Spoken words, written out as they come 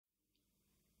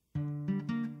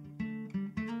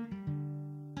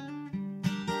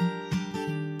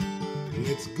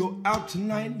Let's go out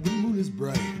tonight, the moon is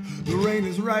bright, the rain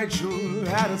is right, you're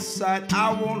out of sight.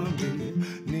 I wanna be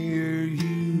near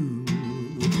you.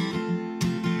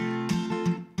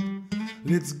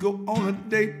 Let's go on a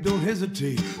date, don't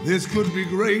hesitate. This could be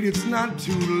great, it's not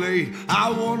too late.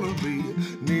 I wanna be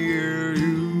near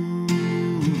you.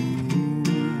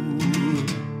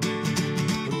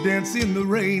 Dance in the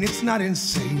rain, it's not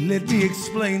insane. Let me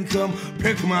explain, come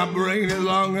pick my brain as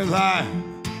long as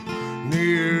I'm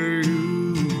near you.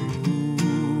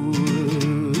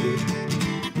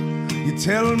 You're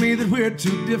telling me that we're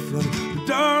too different, but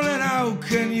darling, how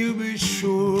can you be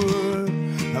sure?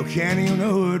 How can you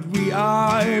know what we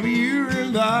are if you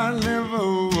and I never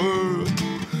were?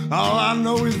 All I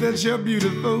know is that you're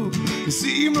beautiful. You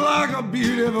seem like a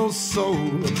beautiful soul.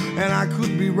 And I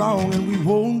could be wrong and we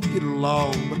won't get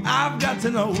along, but I've got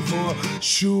to know for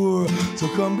sure. So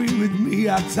come be with me,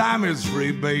 our time is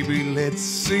free, baby. Let's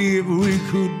see if we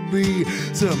could be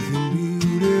something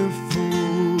beautiful.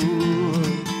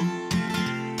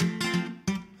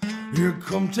 Here,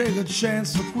 come take a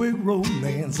chance, a quick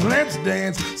romance. Let's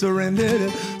dance, surrender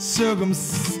to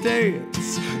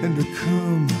circumstance, and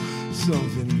become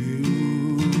something beautiful.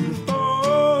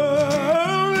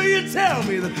 You tell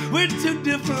me that we're too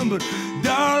different, but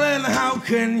darling, how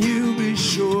can you be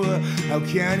sure? How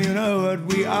can you know what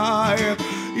we are if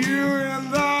you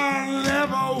and I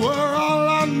never were? All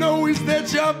I know is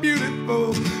that you're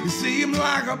beautiful. You seem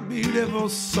like a beautiful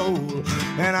soul.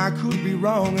 And I could be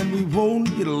wrong and we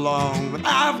won't get along, but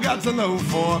I've got to know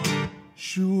for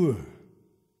sure.